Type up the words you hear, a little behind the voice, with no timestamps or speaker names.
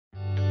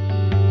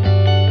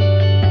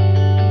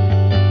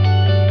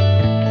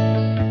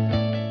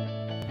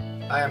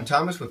I'm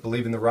Thomas with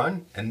Believe in the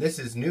Run, and this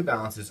is New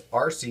Balance's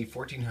RC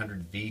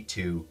 1400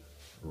 V2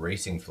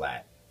 Racing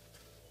Flat.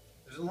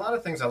 There's a lot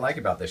of things I like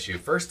about this shoe.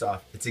 First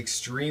off, it's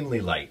extremely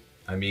light.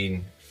 I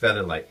mean,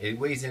 feather light. It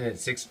weighs in at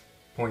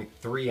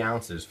 6.3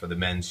 ounces for the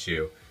men's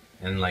shoe,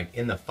 and like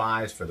in the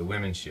 5s for the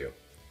women's shoe.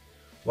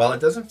 While it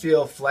doesn't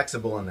feel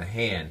flexible in the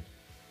hand,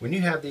 when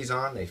you have these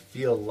on, they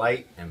feel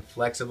light and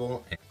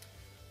flexible.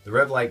 The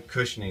Revlite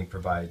cushioning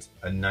provides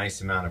a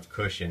nice amount of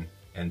cushion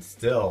and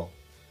still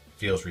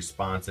feels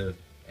responsive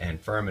and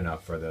firm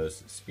enough for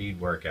those speed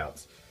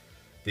workouts.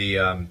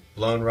 The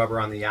blown rubber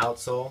on the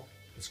outsole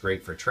is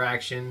great for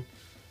traction.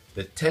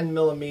 The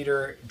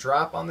 10mm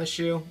drop on the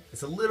shoe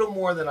is a little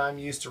more than I'm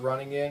used to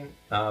running in,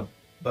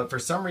 but for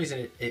some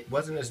reason it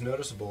wasn't as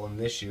noticeable in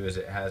this shoe as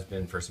it has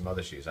been for some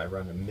other shoes. I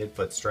run a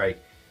midfoot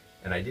strike,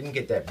 and I didn't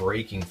get that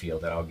braking feel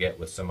that I'll get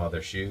with some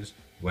other shoes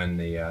when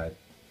the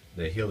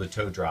heel to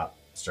toe drop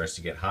starts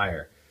to get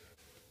higher.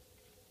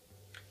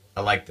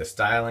 I like the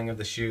styling of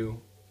the shoe.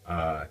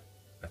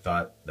 I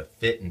thought the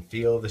fit and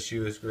feel of the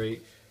shoe is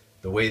great.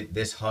 The way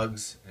this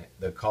hugs,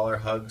 the collar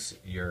hugs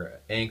your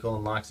ankle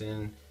and locks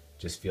in,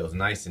 just feels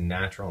nice and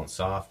natural and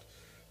soft.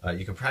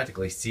 You can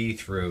practically see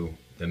through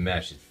the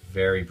mesh. It's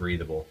very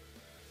breathable.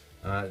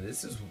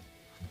 This is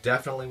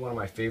definitely one of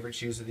my favorite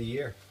shoes of the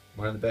year.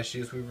 One of the best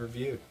shoes we've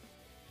reviewed.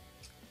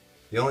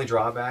 The only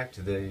drawback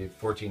to the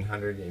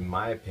 1400, in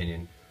my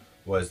opinion,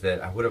 was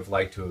that I would have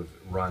liked to have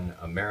run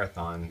a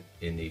marathon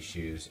in these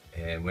shoes,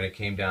 and when it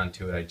came down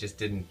to it, I just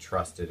didn't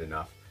trust it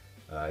enough.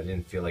 I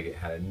didn't feel like it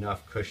had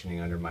enough cushioning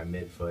under my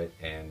midfoot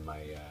and my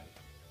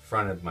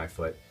front of my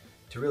foot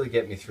to really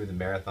get me through the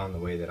marathon the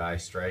way that I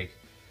strike.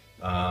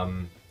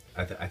 I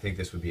think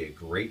this would be a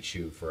great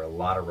shoe for a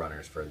lot of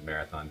runners for the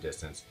marathon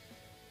distance.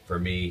 For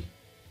me,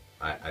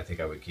 I think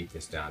I would keep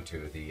this down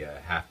to the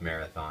half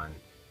marathon,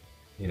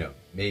 you know,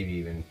 maybe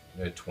even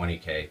a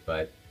 20K,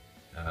 but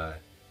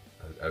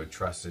I would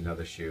trust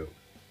another shoe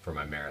for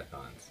my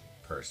marathons,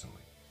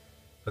 personally.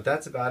 But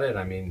that's about it.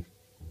 I mean,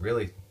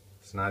 really,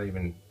 it's not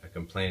even a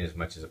complaint as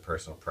much as a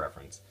personal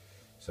preference.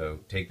 So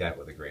take that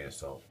with a grain of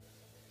salt.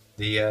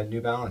 The New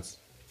Balance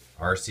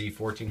RC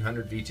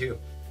 1400 V2.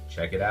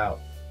 Check it out.